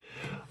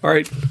All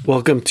right,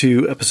 welcome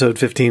to episode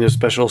 15 of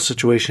Special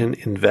Situation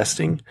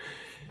Investing.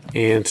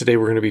 And today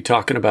we're going to be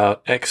talking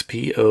about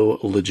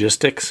XPO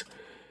Logistics.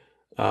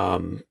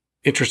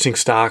 Interesting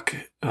stock,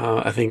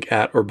 I think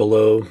at or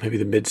below maybe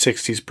the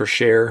mid-60s per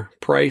share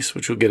price,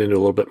 which we'll get into a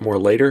little bit more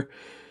later.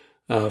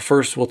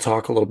 First, we'll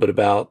talk a little bit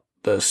about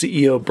the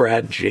CEO,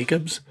 Brad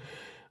Jacobs.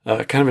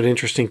 Kind of an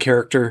interesting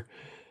character.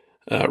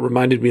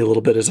 Reminded me a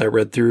little bit as I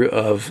read through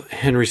of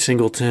Henry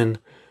Singleton,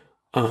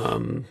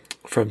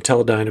 from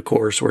Teledyne, of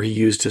course, where he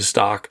used his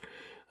stock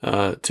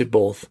to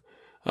both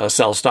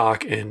sell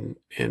stock and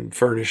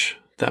furnish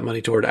that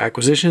money toward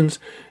acquisitions,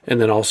 and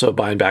then also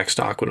buying back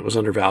stock when it was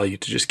undervalued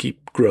to just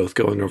keep growth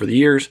going over the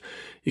years.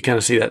 You kind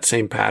of see that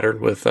same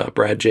pattern with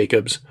Brad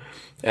Jacobs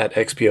at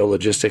XPO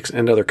Logistics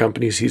and other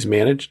companies he's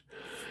managed.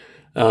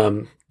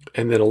 And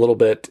then a little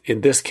bit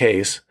in this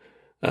case,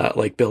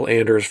 like Bill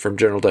Anders from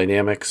General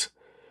Dynamics,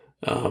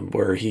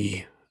 where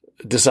he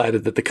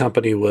decided that the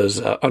company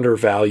was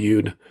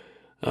undervalued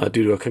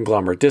due to a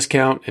conglomerate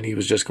discount, and he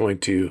was just going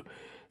to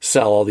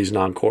sell all these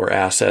non-core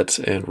assets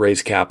and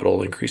raise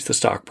capital, increase the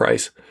stock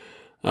price,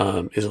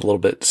 is a little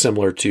bit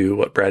similar to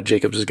what Brad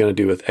Jacobs is going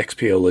to do with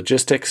XPO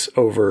Logistics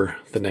over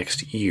the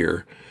next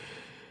year.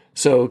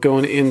 So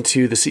going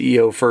into the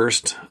CEO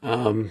first,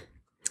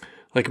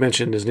 like I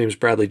mentioned, his name is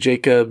Bradley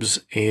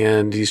Jacobs,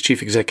 and he's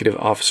Chief Executive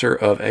Officer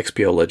of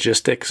XPO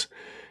Logistics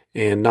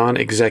and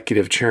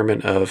non-executive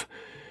chairman of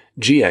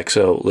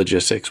GXO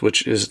Logistics,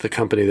 which is the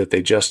company that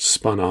they just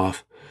spun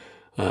off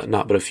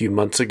not but a few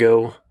months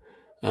ago,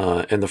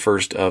 and the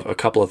first of a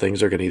couple of things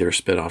they're going to either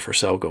spin off or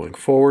sell going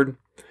forward.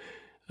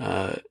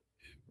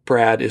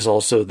 Brad is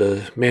also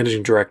the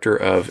managing director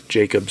of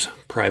Jacobs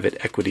Private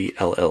Equity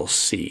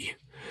LLC.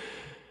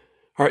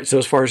 All right, so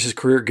as far as his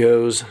career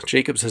goes,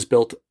 Jacobs has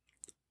built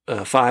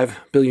 $5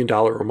 billion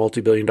or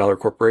multi-billion dollar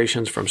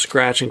corporations from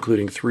scratch,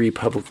 including 3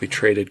 publicly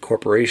traded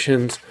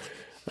corporations.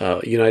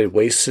 United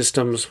Waste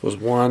Systems was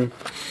one,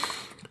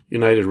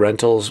 United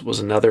Rentals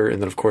was another,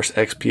 and then of course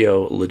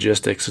XPO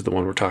Logistics is the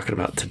one we're talking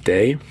about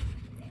today.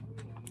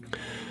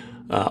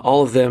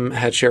 All of them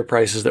had share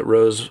prices that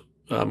rose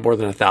more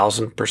than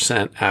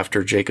 1,000%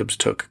 after Jacobs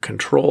took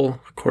control,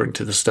 according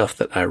to the stuff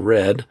that I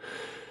read.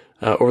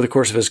 Over the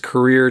course of his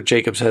career,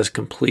 Jacobs has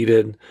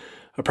completed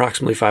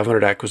approximately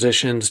 500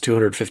 acquisitions,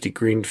 250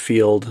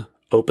 greenfield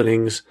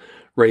openings,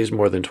 raised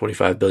more than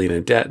 $25 billion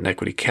in debt and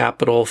equity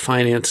capital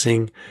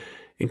financing,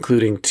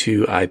 including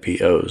 2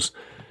 IPOs.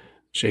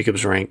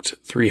 Jacobs ranked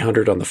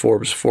 300 on the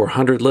Forbes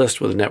 400 list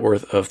with a net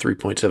worth of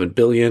 $3.7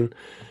 billion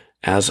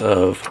as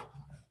of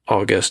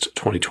August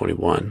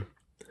 2021.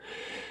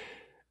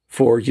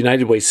 For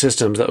United Waste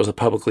Systems, that was a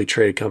publicly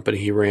traded company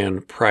he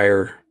ran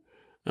prior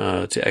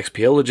to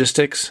XPO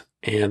Logistics,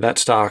 and that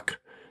stock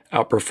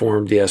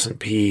outperformed the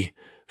S&P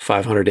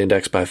 500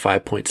 index by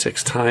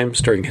 5.6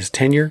 times during his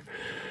tenure.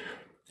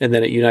 And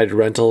then at United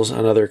Rentals,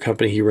 another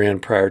company he ran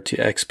prior to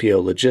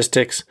XPO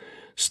Logistics,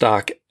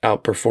 stock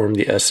outperformed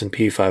the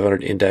S&P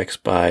 500 index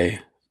by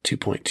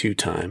 2.2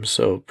 times.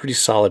 So pretty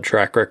solid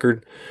track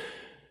record.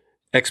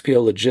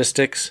 XPO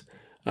Logistics,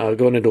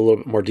 going into a little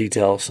bit more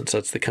detail since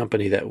that's the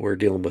company that we're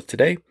dealing with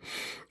today.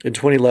 In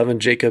 2011,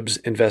 Jacobs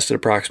invested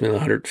approximately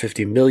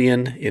 $150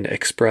 million in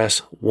Express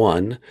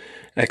One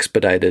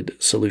Expedited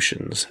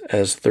Solutions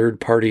as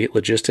third-party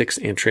logistics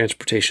and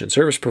transportation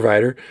service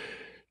provider,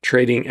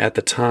 trading at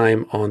the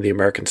time on the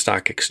American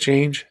Stock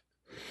Exchange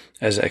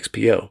as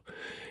XPO.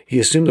 He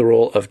assumed the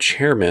role of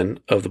chairman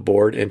of the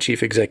board and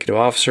chief executive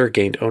officer,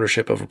 gained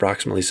ownership of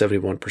approximately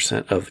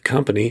 71% of the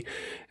company,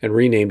 and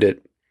renamed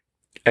it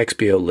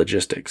XPO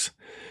Logistics.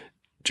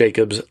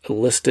 Jacobs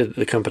listed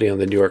the company on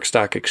the New York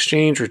Stock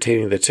Exchange,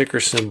 retaining the ticker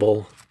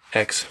symbol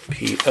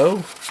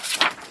XPO.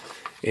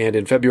 And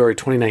in February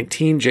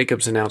 2019,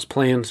 Jacobs announced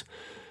plans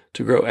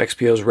to grow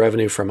XPO's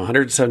revenue from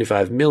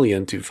 $175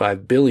 million to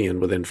 $5 billion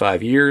within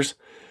 5 years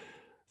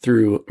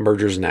through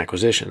mergers and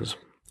acquisitions.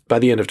 By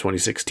the end of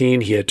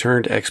 2016, he had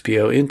turned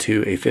XPO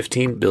into a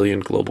 $15 billion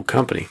global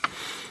company.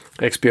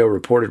 XPO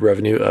reported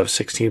revenue of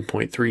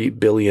 $16.3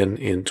 billion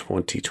in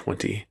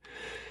 2020.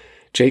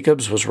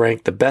 Jacobs was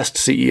ranked the best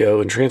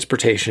CEO in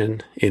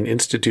transportation in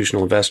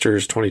Institutional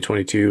Investors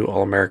 2022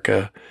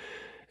 All-America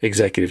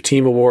Executive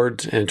Team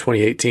Awards, and in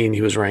 2018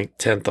 he was ranked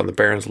 10th on the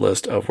Barron's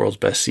list of world's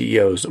best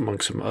CEOs, among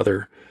some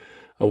other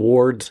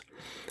awards.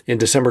 In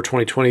December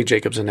 2020,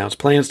 Jacobs announced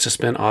plans to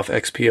spin off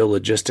XPO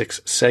Logistics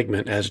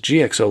segment as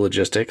GXO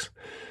Logistics,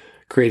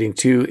 creating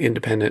 2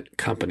 independent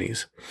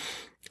companies.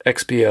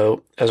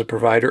 XPO as a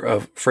provider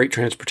of freight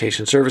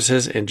transportation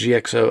services and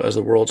GXO as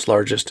the world's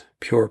largest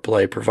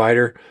pure-play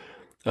provider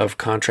of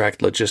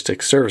contract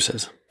logistics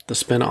services. The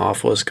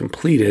spin-off was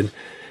completed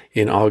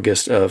in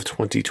August of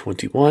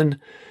 2021.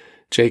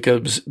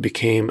 Jacobs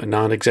became a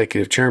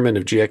non-executive chairman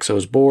of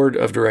GXO's board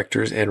of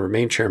directors and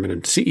remained chairman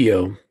and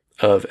CEO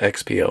of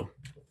XPO.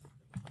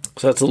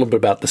 So that's a little bit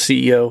about the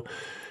CEO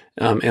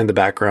and the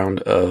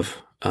background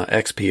of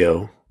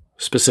XPO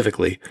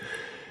specifically.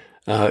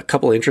 A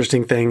couple of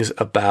interesting things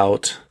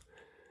about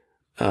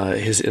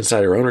his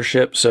insider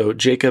ownership. So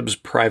Jacobs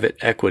Private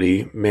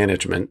Equity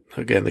Management,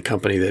 again, the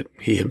company that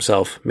he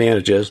himself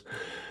manages,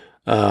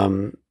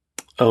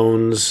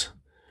 owns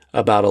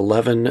about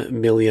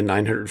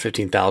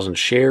 11,915,000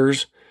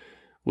 shares,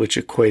 which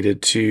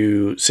equated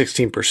to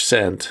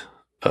 16%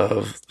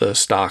 of the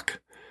stock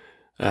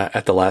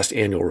at the last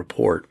annual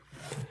report.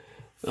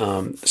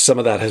 Some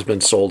of that has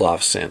been sold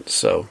off since.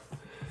 So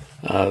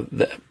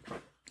the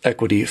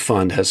equity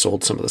fund has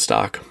sold some of the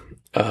stock.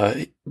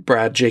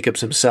 Brad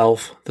Jacobs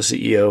himself, the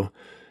CEO,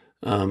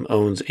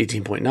 owns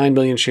 18.9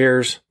 million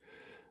shares,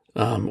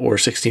 or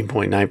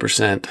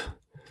 16.9%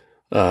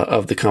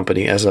 of the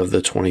company as of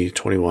the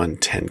 2021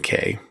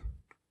 10K.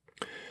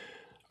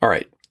 All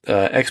right.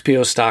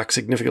 XPO stock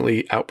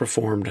significantly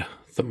outperformed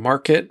the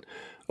market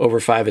over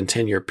 5 and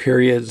 10 year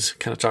periods.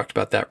 Kind of talked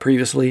about that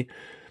previously.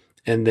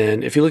 And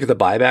then if you look at the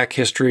buyback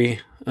history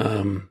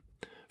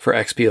for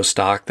XPO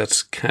stock,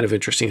 that's kind of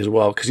interesting as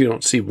well, because you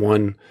don't see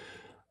one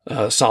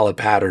solid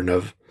pattern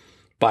of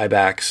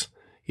buybacks,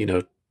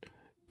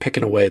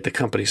 picking away at the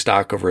company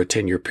stock over a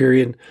 10-year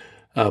period.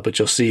 But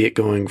you'll see it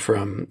going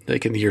from,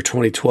 like in the year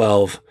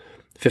 2012,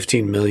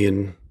 15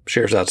 million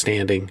shares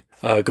outstanding,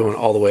 going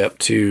all the way up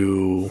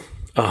to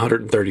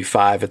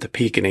 135 at the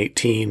peak in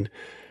 18,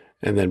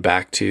 and then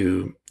back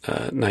to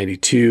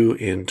 92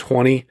 in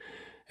 20,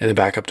 and then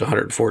back up to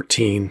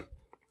 114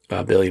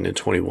 billion in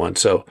 21.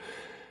 So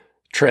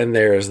trend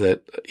there is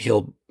that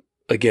he'll,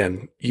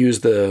 again,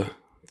 use the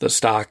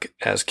stock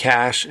as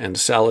cash and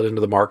sell it into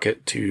the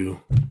market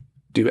to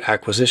do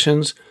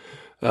acquisitions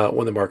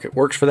when the market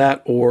works for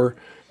that. Or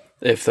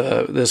if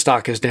the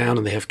stock is down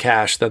and they have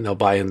cash, then they'll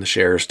buy in the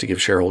shares to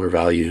give shareholder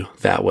value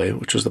that way,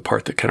 which was the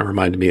part that kind of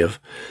reminded me of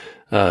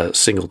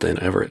Singleton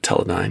over at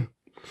Teledyne.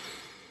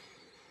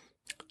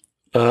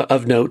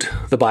 Of note,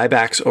 the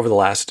buybacks over the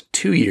last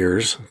 2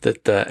 years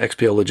that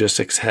XPO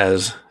Logistics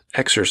has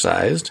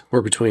exercised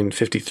were between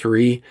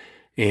 $53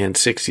 and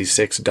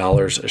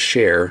 $66 a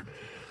share,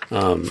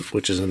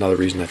 which is another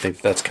reason I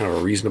think that's kind of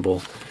a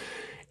reasonable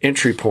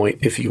entry point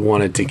if you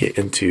wanted to get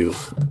into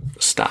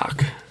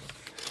stock.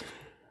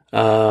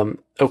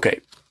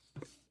 Okay.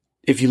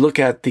 If you look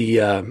at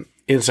the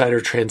insider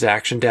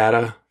transaction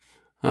data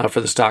for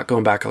the stock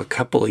going back a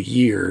couple of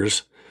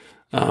years,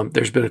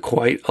 there's been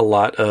quite a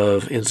lot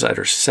of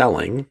insider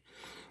selling,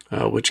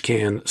 which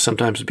can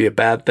sometimes be a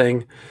bad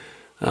thing.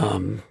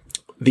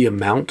 The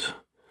amount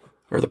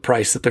or the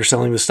price that they're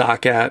selling the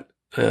stock at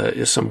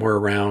is somewhere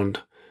around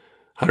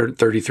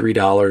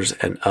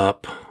 $133 and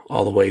up,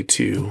 all the way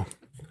to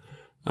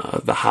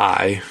the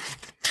high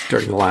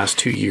during the last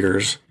 2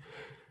 years,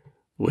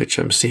 which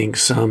I'm seeing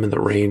some in the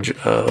range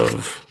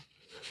of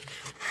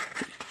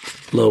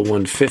low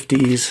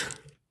 150s.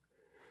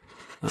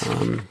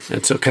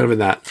 And so kind of in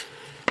that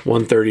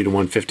 130 to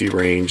 150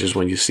 range is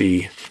when you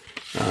see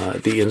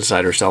the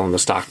insider selling the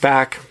stock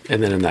back.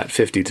 And then in that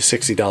 $50 to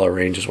 $60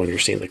 range is when you're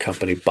seeing the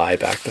company buy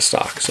back the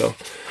stock. So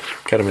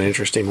kind of an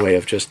interesting way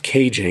of just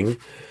gauging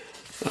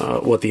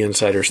what the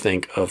insiders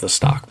think of the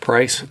stock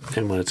price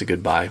and when it's a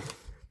good buy.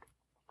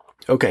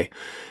 Okay,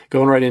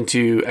 going right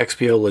into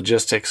XPO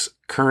Logistics'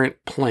 current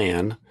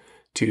plan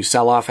to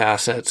sell off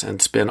assets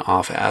and spin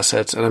off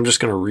assets. And I'm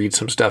just going to read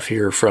some stuff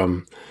here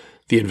from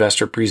the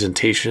investor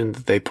presentation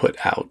that they put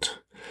out.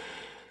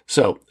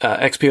 So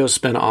XPO's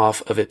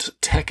spin-off of its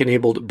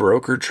tech-enabled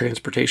brokered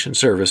transportation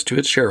service to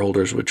its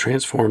shareholders would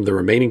transform the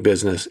remaining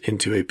business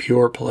into a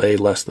pure-play,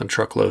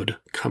 less-than-truckload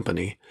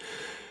company.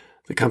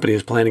 The company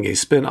is planning a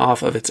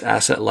spin-off of its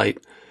asset-light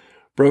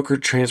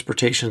brokered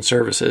transportation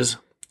services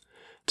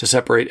to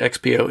separate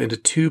XPO into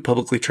two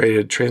publicly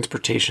traded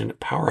transportation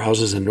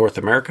powerhouses in North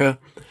America.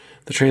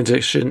 The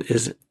transaction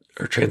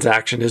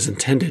is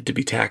intended to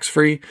be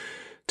tax-free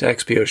to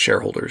XPO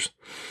shareholders.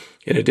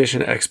 In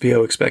addition,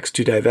 XPO expects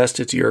to divest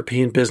its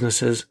European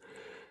businesses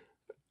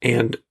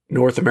and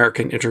North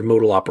American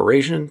Intermodal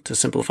operation to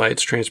simplify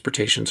its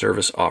transportation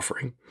service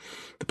offering.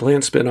 The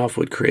planned spinoff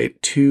would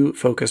create two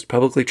focused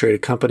publicly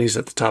traded companies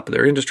at the top of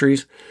their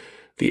industries.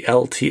 The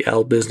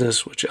LTL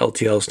business, which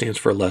LTL stands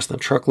for less than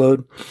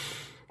truckload,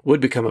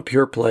 would become a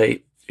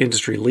pure-play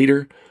industry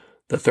leader,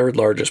 the third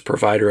largest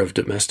provider of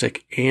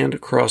domestic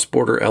and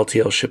cross-border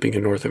LTL shipping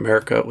in North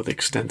America with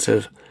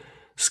extensive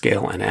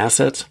scale and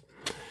assets.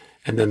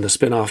 And then the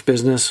spin-off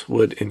business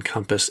would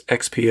encompass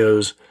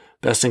XPO's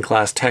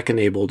best-in-class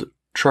tech-enabled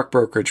truck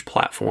brokerage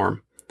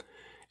platform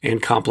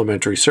and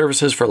complementary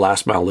services for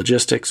last-mile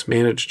logistics,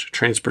 managed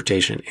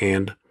transportation,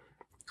 and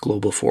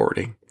global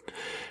forwarding.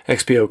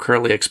 XPO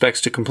currently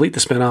expects to complete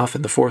the spin-off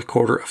in the fourth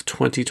quarter of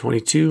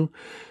 2022,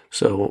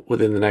 so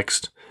within the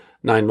next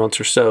 9 months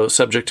or so,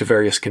 subject to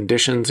various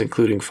conditions,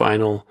 including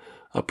final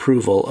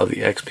approval of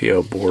the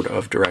XPO board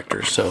of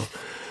directors. So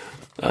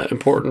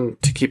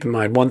important to keep in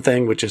mind one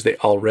thing, which is they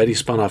already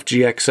spun off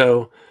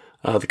GXO.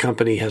 The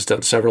company has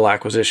done several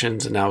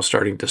acquisitions and now is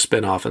starting to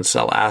spin off and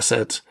sell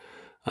assets.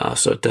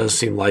 So it does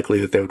seem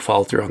likely that they would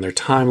follow through on their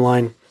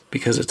timeline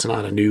because it's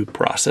not a new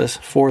process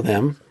for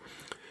them.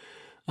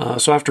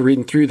 So after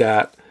reading through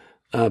that,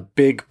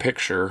 big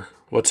picture,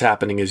 what's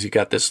happening is you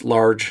got this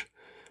large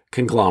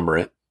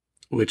conglomerate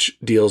which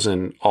deals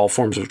in all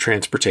forms of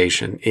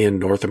transportation in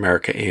North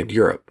America and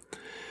Europe.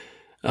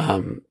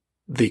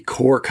 The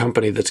core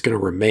company that's going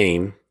to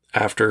remain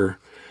after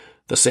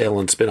the sale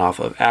and spinoff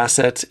of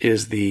assets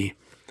is the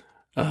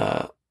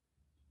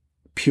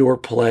pure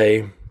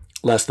play,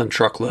 less than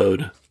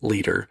truckload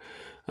leader.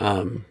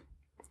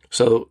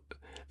 So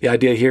the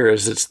idea here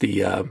is it's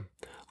the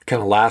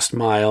kind of last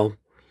mile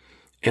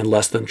and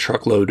less than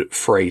truckload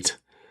freight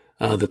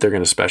that they're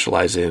going to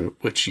specialize in,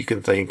 which you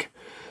can think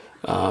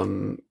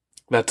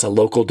that's a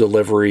local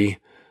delivery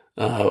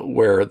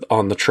where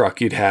on the truck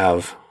you'd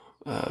have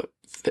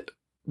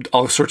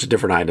all sorts of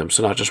different items.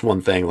 So not just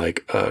one thing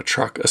like a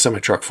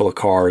semi-truck full of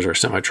cars or a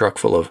semi-truck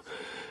full of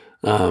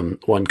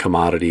one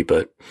commodity,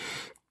 but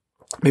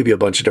maybe a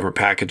bunch of different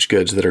packaged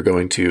goods that are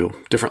going to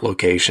different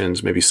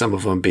locations, maybe some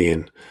of them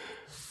being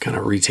kind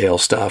of retail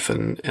stuff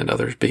and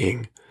others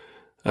being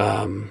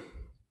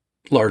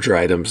larger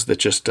items that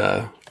just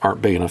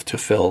aren't big enough to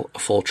fill a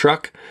full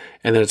truck.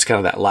 And then it's kind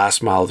of that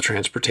last mile of the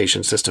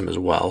transportation system as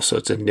well. So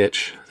it's a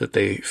niche that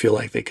they feel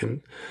like they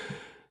can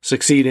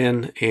succeed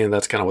in, and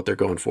that's kind of what they're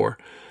going for.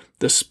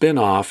 The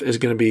spinoff is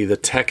going to be the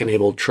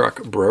tech-enabled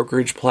truck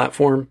brokerage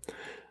platform,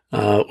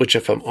 which,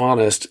 if I'm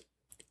honest,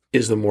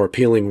 is the more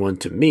appealing one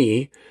to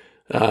me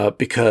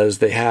because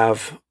they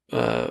have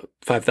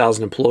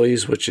 5,000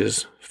 employees, which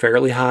is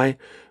fairly high.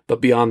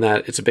 But beyond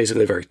that, it's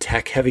basically a very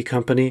tech-heavy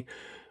company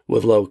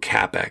with low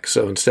CapEx.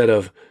 So instead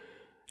of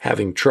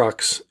having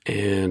trucks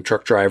and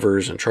truck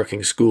drivers and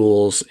trucking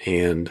schools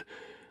and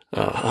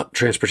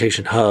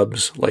transportation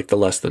hubs like the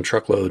less than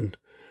truckload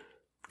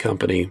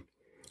company,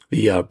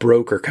 the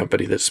broker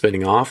company that's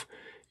spinning off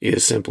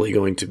is simply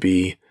going to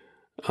be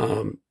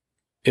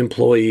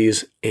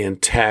employees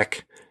and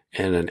tech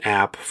and an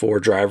app for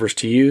drivers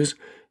to use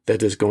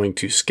that is going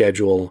to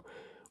schedule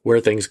where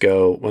things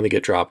go, when they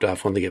get dropped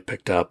off, when they get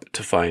picked up,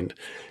 to find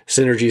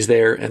synergies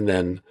there. And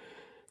then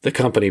the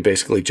company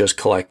basically just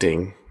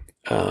collecting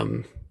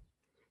the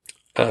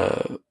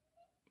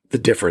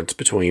difference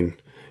between,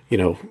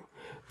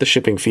 the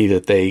shipping fee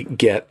that they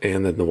get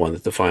and then the one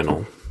that the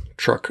final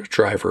truck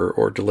driver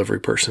or delivery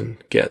person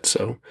gets.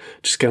 So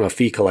just kind of a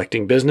fee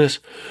collecting business,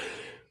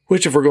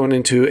 which if we're going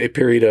into a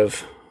period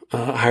of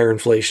higher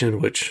inflation,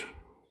 which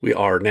we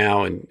are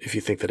now, and if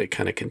you think that it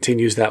kind of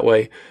continues that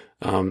way,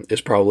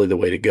 is probably the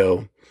way to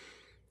go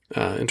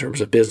in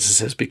terms of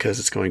businesses because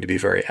it's going to be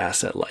very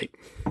asset light.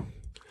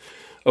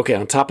 Okay,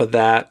 on top of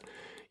that,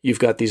 you've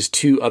got these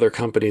two other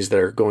companies that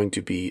are going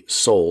to be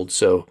sold.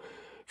 So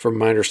from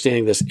my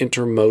understanding, this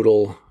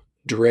intermodal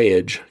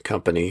drayage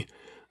company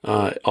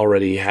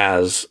already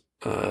has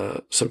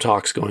some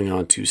talks going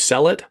on to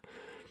sell it.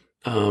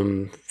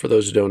 For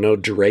those who don't know,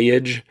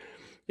 drayage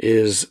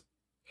is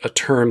a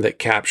term that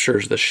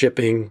captures the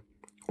shipping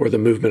or the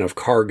movement of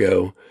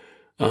cargo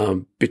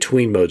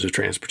between modes of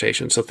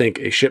transportation. So think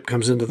a ship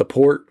comes into the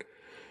port,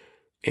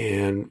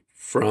 and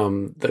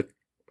from the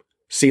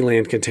sea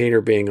land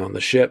container being on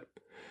the ship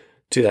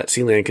to that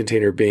sea land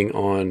container being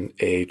on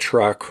a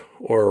truck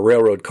or a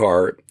railroad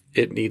car,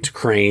 it needs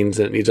cranes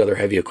and it needs other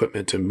heavy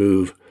equipment to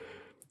move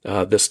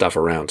this stuff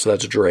around. So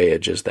that's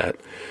drayage, is that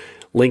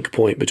link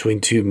point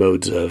between two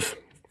modes of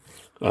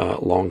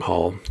long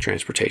haul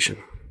transportation.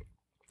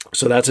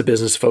 So that's a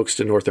business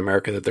focused in North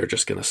America that they're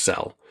just going to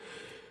sell.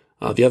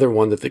 The other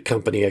one that the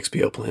company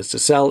XPO plans to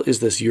sell is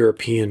this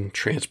European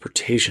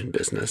transportation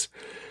business.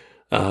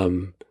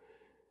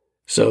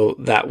 So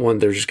that one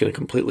they're just going to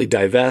completely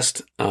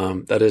divest.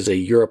 That is a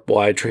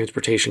Europe-wide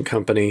transportation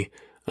company.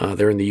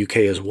 They're in the UK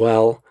as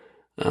well.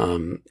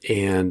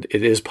 And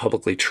it is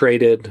publicly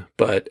traded,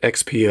 but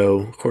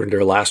XPO, according to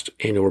their last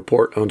annual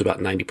report, owns about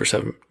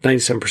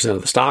 97%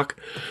 of the stock.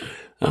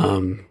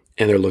 And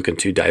they're looking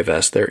to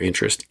divest their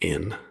interest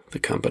in the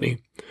company.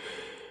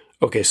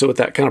 Okay, so with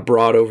that kind of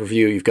broad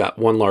overview, you've got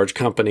one large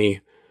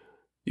company,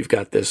 you've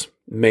got this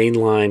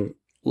mainline,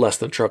 less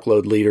than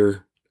truckload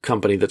leader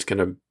company that's going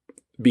to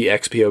be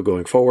XPO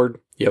going forward.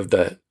 You have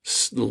the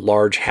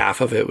large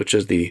half of it, which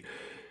is the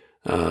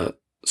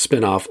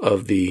spinoff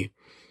of the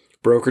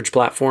brokerage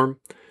platform.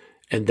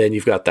 And then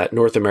you've got that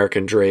North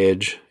American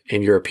drayage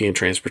and European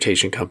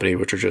transportation company,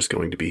 which are just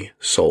going to be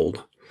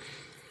sold.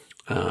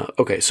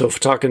 Okay, so if we're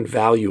talking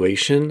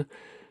valuation,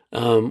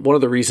 one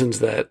of the reasons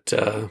that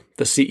the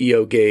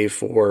CEO gave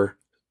for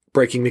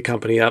breaking the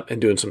company up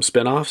and doing some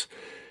spinoffs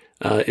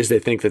is they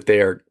think that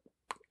they are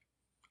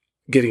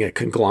getting a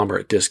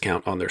conglomerate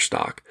discount on their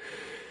stock.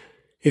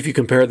 If you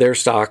compare their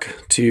stock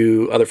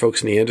to other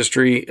folks in the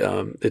industry,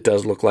 it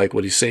does look like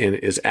what he's saying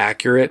is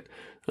accurate.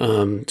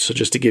 So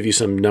just to give you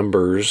some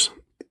numbers,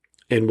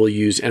 and we'll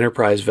use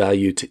enterprise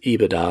value to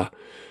EBITDA.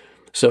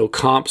 So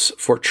comps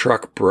for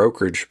truck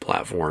brokerage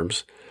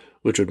platforms,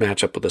 which would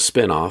match up with a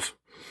spinoff.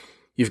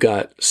 You've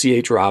got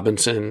C.H.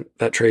 Robinson,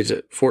 that trades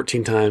at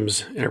 14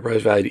 times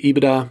enterprise value to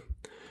EBITDA.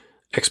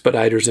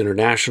 Expeditors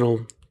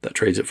International, that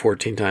trades at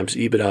 14 times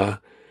EBITDA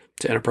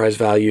to enterprise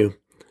value.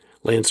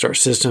 Landstar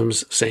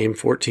Systems, same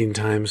 14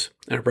 times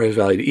enterprise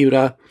value to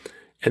EBITDA.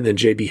 And then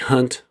J.B.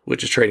 Hunt,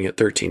 which is trading at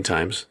 13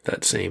 times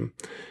that same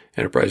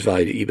enterprise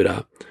value to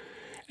EBITDA.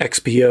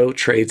 XPO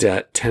trades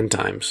at 10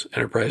 times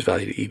enterprise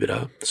value to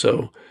EBITDA.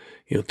 So,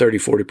 30,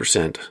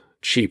 40%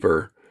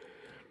 cheaper.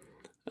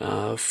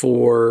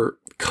 For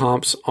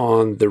comps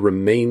on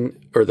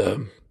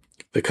the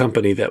the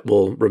company that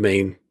will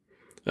remain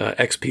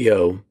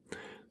XPO,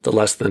 the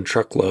less than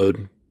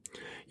truckload,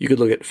 you could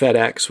look at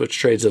FedEx, which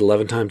trades at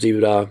 11 times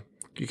EBITDA.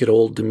 You could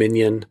Old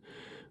Dominion,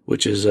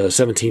 which is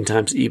 17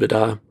 times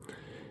EBITDA.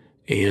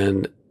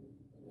 And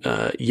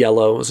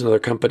Yellow is another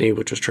company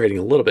which was trading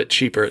a little bit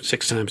cheaper at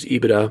 6 times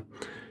EBITDA.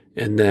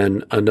 And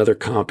then another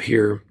comp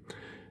here,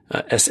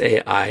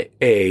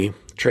 SAIA,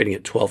 trading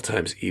at 12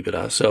 times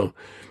EBITDA. So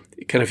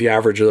kind of if you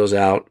average those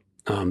out,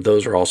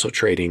 those are also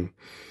trading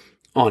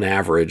on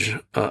average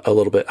a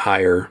little bit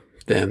higher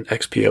than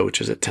XPO,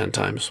 which is at 10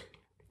 times.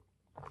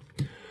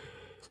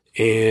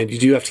 And you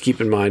do have to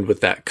keep in mind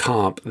with that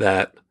comp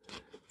that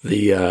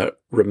the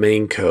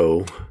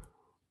RemainCo,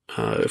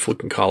 if we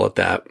can call it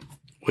that,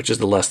 which is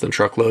the less than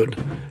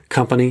truckload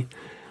company,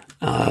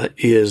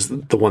 is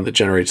the one that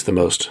generates the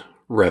most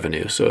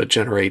revenue. So it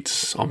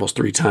generates almost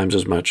 3 times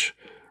as much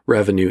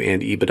revenue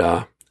and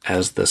EBITDA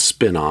as the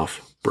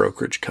spin-off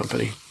brokerage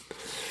company.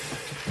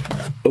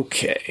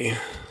 Okay,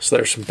 so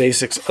there's some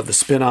basics of the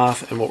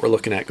spin-off and what we're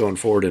looking at going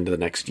forward into the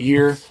next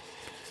year.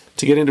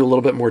 To get into a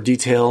little bit more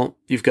detail,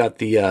 you've got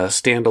the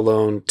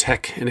standalone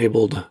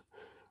tech-enabled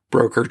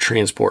broker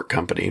transport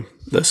company,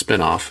 the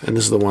spin-off. And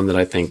this is the one that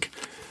I think,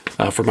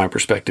 from my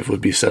perspective,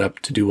 would be set up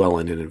to do well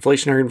in an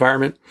inflationary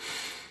environment.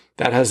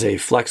 That has a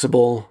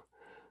flexible,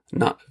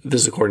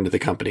 this is according to the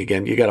company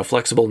again, you got a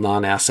flexible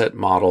non-asset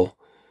model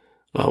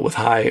with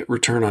high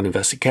return on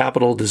invested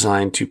capital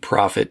designed to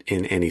profit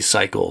in any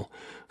cycle.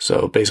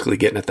 So basically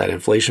getting at that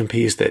inflation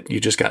piece that you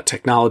just got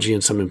technology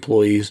and some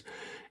employees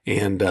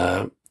and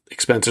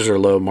expenses are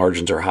low,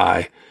 margins are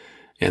high,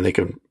 and they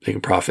can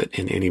profit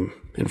in any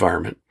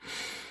environment.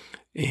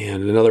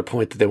 And another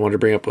point that they wanted to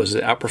bring up was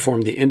it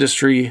outperformed the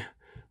industry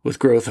with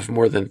growth of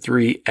more than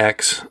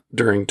 3x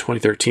during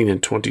 2013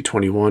 and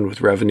 2021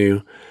 with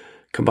revenue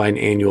combined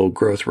annual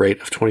growth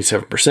rate of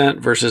 27%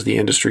 versus the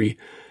industry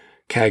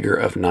CAGR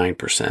of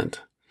 9%.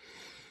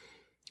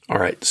 All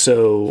right,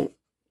 so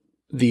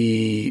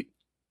the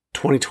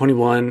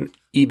 2021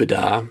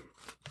 EBITDA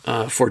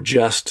for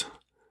just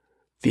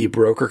the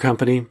broker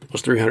company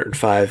was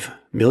 $305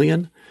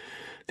 million.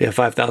 They have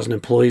 5,000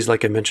 employees,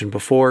 like I mentioned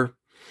before.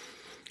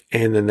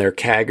 And then their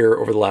CAGR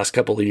over the last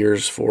couple of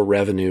years for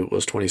revenue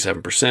was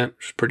 27%,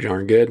 which is pretty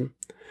darn good.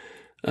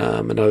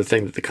 Another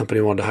thing that the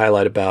company wanted to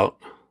highlight about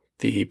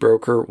the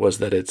broker was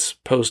that its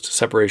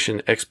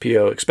post-separation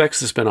XPO expects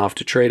the spinoff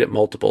to trade at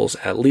multiples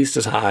at least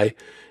as high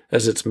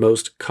as its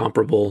most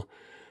comparable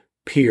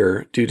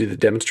peer due to the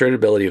demonstrated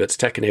ability of its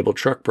tech-enabled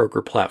truck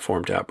broker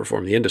platform to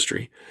outperform the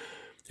industry.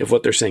 If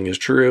what they're saying is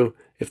true,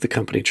 if the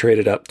company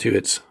traded up to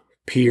its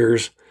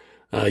peers,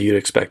 you'd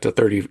expect a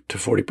 30 to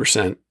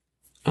 40%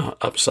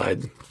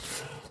 upside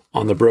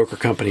on the broker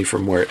company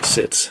from where it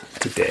sits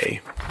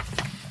today.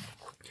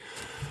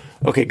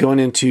 Okay, going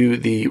into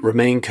the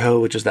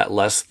RemainCo, which is that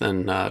less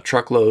than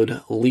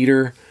truckload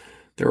leader,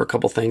 there were a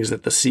couple things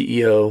that the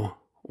CEO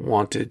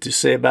wanted to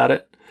say about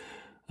it.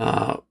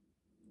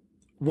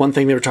 One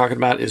thing they were talking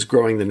about is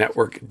growing the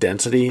network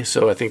density.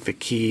 So I think the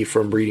key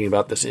from reading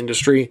about this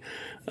industry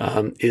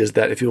is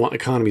that if you want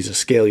economies of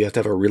scale, you have to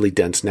have a really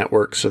dense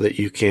network so that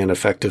you can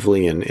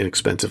effectively and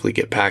inexpensively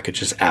get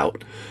packages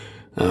out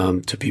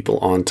to people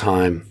on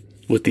time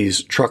with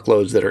these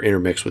truckloads that are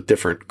intermixed with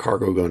different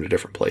cargo going to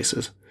different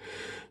places.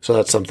 So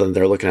that's something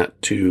they're looking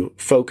at to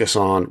focus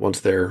on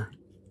once they're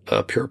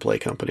a pure play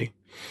company.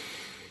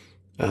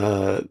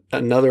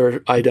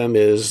 Another item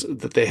is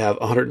that they have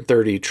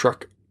 130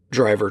 truck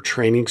driver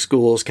training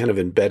schools kind of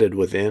embedded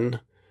within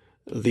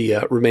the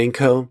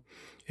RemainCo.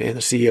 And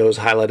the CEO has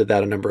highlighted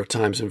that a number of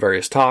times in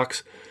various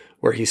talks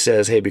where he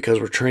says, hey, because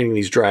we're training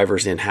these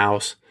drivers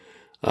in-house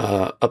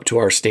up to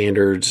our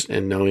standards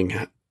and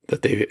knowing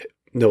that they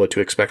know what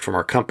to expect from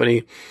our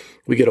company,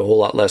 we get a whole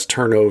lot less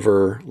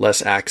turnover,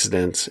 less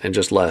accidents, and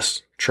just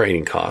less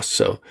training costs.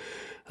 So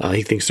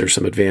he thinks there's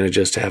some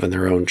advantages to having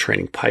their own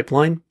training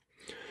pipeline.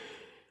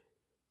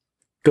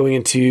 Going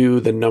into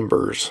the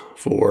numbers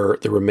for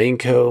the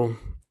RemainCo,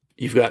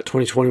 you've got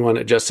 2021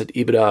 adjusted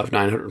EBITDA of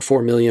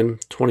 $904 million,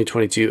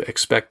 2022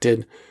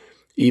 expected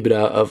EBITDA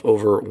of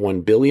over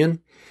 $1 billion.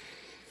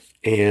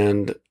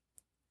 And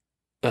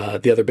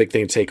the other big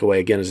thing to take away,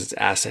 again, is it's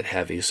asset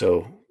heavy.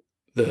 So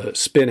the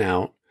spin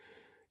out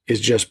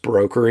is just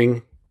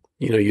brokering,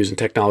 using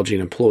technology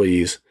and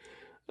employees,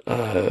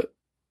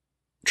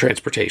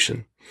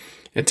 transportation,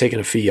 and taking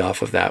a fee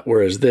off of that.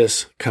 Whereas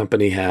this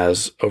company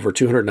has over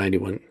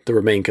 291, the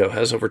RemainCo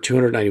has over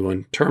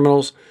 291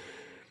 terminals,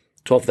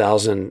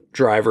 12,000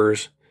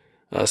 drivers,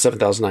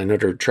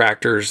 7,900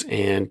 tractors,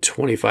 and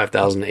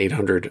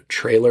 25,800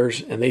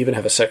 trailers. And they even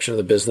have a section of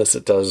the business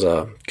that does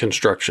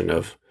construction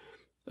of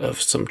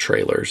some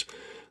trailers.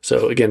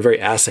 So again,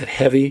 very asset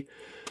heavy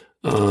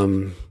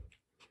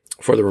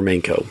for the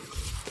RemainCo.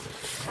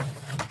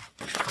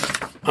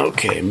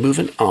 Okay,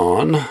 moving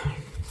on.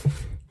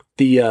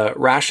 The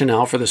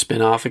rationale for the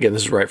spinoff, again,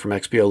 this is right from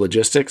XPO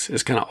Logistics,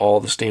 is kind of all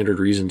the standard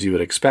reasons you would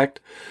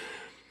expect.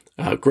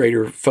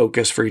 Greater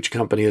focus for each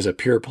company as a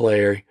pure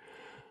player,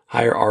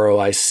 higher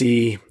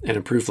ROIC, and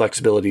improved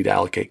flexibility to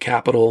allocate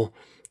capital,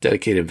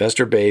 dedicated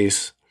investor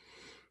base.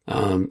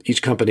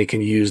 Each company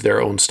can use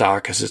their own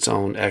stock as its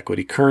own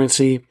equity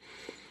currency.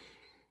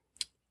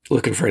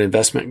 Looking for an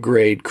investment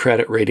grade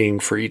credit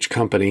rating for each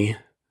company.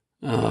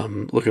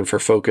 Looking for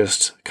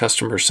focused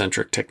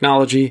customer-centric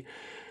technology.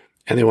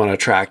 And they want to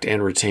attract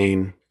and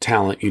retain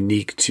talent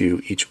unique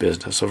to each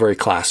business. So very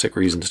classic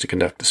reasons to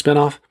conduct a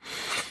spinoff.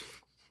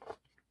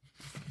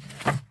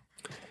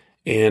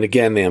 And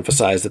again, they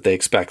emphasize that they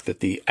expect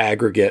that the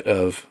aggregate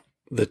of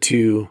the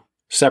two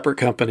separate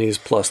companies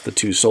plus the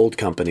two sold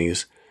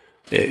companies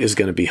is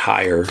going to be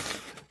higher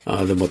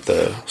than what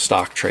the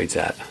stock trades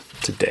at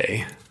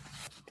today.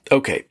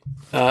 Okay,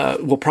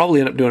 we'll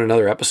probably end up doing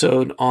another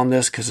episode on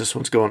this because this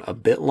one's going a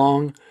bit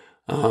long.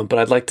 But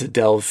I'd like to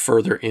delve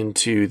further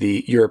into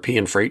the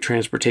European freight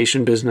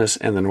transportation business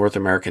and the North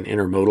American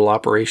Intermodal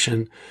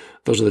operation.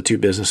 Those are the two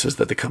businesses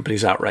that the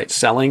company's outright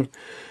selling.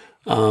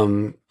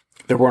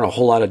 There weren't a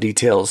whole lot of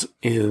details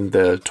in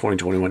the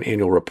 2021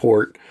 annual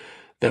report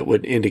that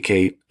would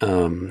indicate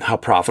how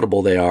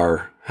profitable they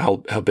are, how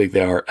big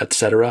they are,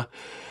 etc.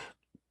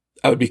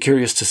 I would be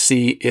curious to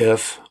see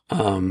if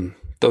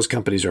those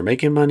companies are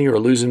making money or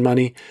losing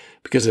money,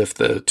 because if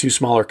the two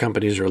smaller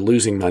companies are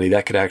losing money,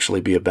 that could actually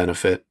be a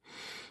benefit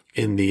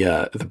in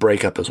the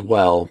breakup as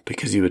well,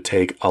 because you would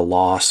take a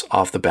loss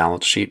off the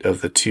balance sheet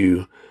of the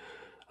two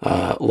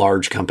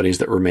large companies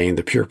that remain,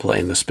 the pure play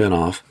and the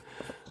spinoff,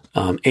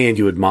 and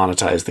you would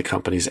monetize the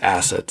company's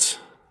assets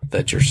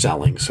that you're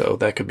selling. So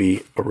that could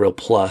be a real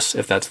plus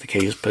if that's the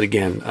case. But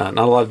again, not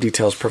a lot of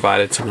details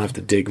provided, so I'm going to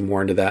have to dig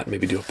more into that and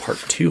maybe do a part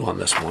 2 on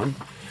this one.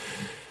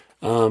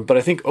 But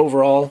I think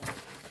overall,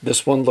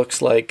 this one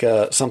looks like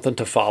something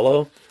to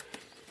follow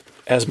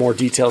as more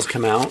details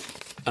come out.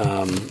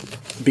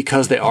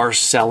 Because they are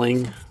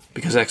selling,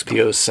 because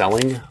XPO is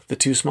selling the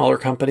two smaller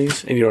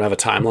companies and you don't have a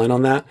timeline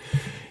on that,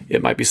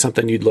 it might be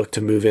something you'd look to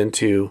move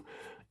into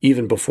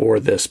even before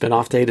the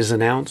spinoff date is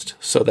announced,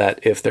 so that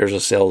if there's a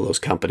sale of those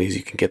companies,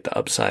 you can get the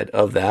upside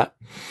of that.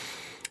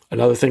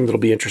 Another thing that'll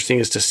be interesting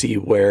is to see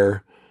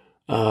where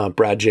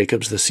Brad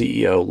Jacobs, the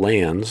CEO,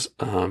 lands.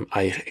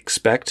 I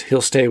expect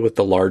he'll stay with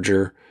the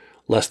larger,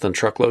 less than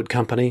truckload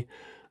company,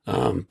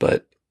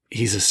 but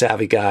he's a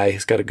savvy guy.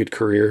 He's got a good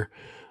career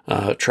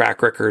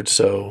track record,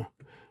 so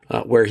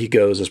where he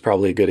goes is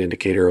probably a good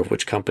indicator of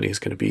which company is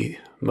going to be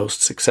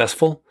most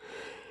successful.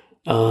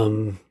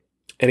 And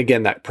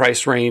again, that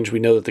price range, we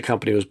know that the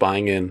company was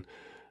buying in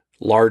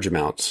large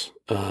amounts,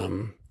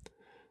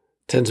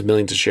 tens of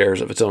millions of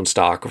shares of its own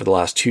stock over the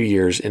last 2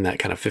 years in that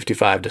kind of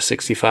 55 to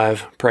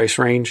 65 price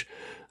range.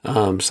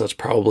 So that's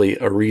probably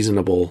a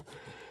reasonable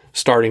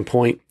starting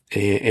point.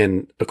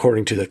 And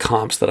according to the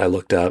comps that I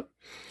looked up,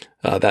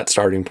 that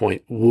starting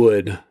point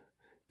would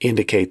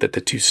indicate that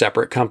the two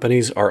separate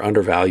companies are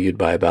undervalued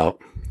by about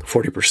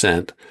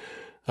 40%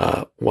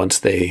 once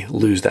they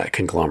lose that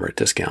conglomerate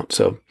discount.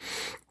 So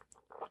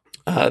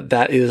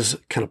that is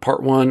kind of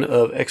part 1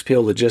 of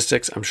XPO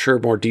Logistics. I'm sure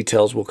more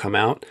details will come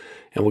out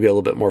and we'll get a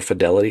little bit more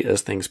fidelity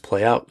as things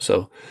play out.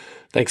 So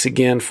thanks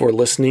again for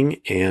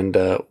listening, and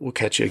we'll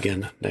catch you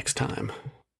again next time.